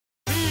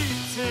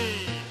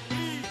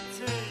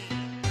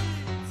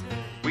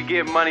We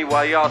get money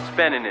while y'all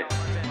spending it.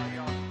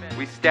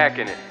 We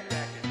stacking it.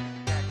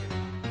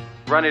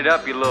 Run it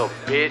up, you little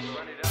bitch.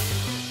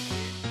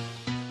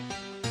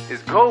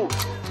 It's Goose.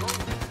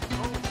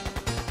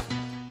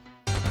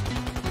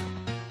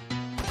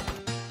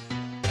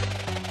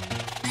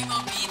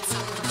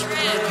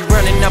 You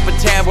running up a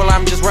tab while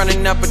I'm just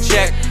running up a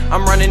check.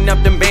 I'm running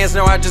up them bands,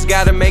 now I just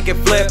gotta make it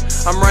flip.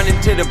 I'm running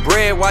to the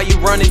bread while you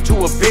running to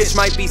a bitch.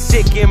 Might be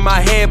sick in my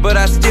head, but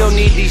I still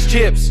need these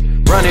chips.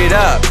 Run it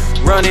up,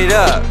 run it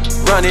up,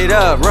 run it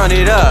up, run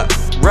it up,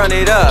 run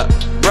it up,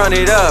 run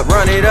it up,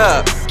 run it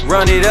up,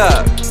 run it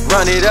up,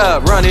 run it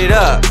up, run it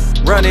up,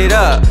 run it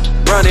up,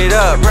 run it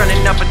up.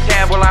 Running up a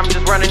tab while I'm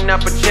just running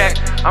up a check.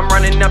 I'm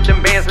running up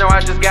them bands, now I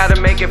just gotta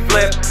make it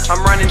flip.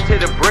 I'm running to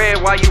the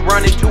bread while you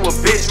running to a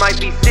bitch. Might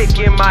be sick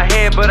in my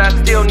head, but I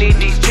still need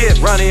these chips.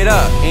 Run it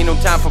up, ain't no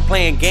time for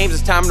playing games,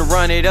 it's time to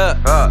run it up.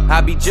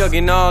 I be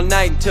jugging all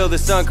night until the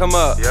sun come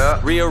up.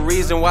 Real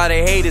reason why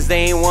they hate is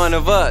they ain't one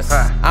of us.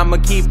 I'ma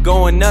keep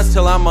going nuts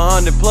till I'm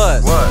 100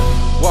 plus.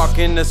 Walk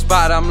in the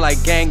spot, I'm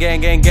like gang, gang,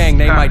 gang, gang.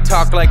 They might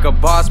talk like a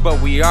boss, but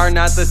we are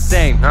not the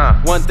same.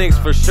 One thing's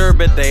for sure,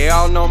 but they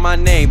all know my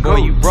name. Boy,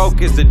 you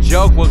broke is a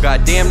joke, well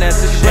goddamn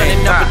that's a shame.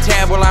 Running up a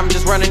tab while I'm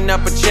just running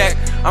up a check.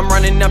 I'm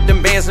running up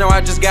them bands, now I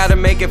just gotta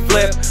make it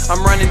flip.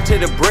 I'm running to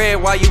the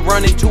bread while you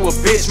running to a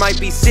bitch. Might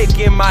be sick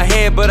in my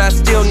head, but I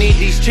still need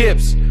these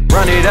chips.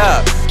 Run it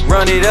up,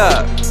 run it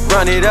up,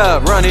 run it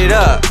up, run it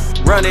up,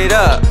 run it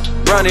up,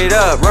 run it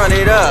up, run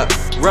it up,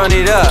 run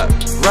it up,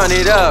 run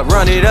it up,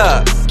 run it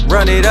up,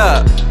 run it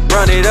up,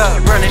 run it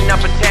up. Running up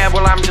a tab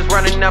while I'm just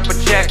running up a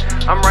check.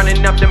 I'm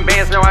running up them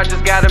bands, now I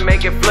just gotta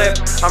make it flip.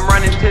 I'm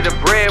running to the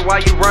bread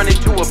while you running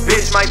to a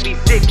bitch. Might be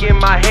sick in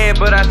my head,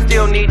 but I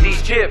still need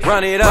these chips.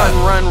 Run it up,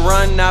 run, run,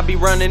 run, I be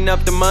running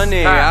up the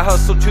money. I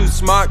hustle too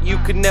smart, you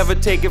could never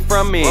take it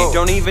from me.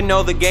 Don't even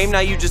know the game, now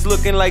you just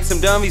looking like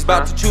some dummies.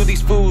 About to chew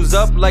these fools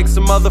up like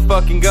some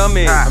motherfucking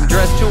gummies. I'm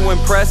dressed to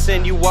impress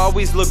and you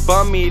always look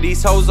bummy.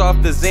 These hoes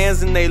off the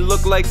Zans and they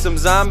look like some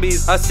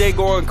zombies. I stay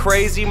going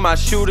crazy, my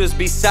shooters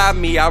beside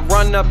me. I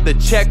run up the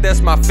check,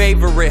 that's my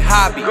favorite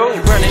hobby.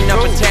 You running up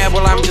a tab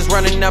while I'm just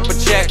running up a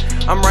check.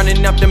 I'm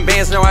running up them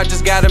bands, now I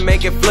just gotta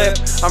make it flip.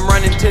 I'm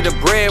running to the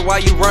bread while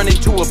you running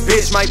to a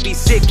bitch. Might be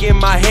sick in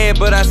my head,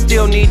 but I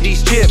still need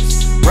these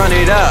chips. Run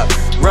it up,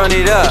 run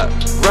it up,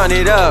 run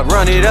it up,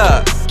 run it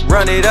up,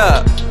 run it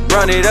up,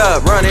 run it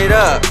up, run it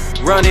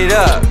up, run it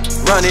up,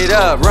 run it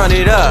up, run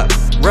it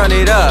up, run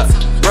it up,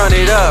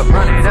 run it up,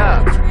 run it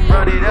up,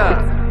 run it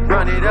up,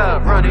 run it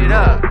up, run it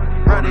up,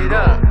 run it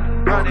up,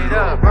 run it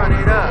up, run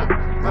it up,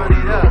 run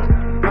it up.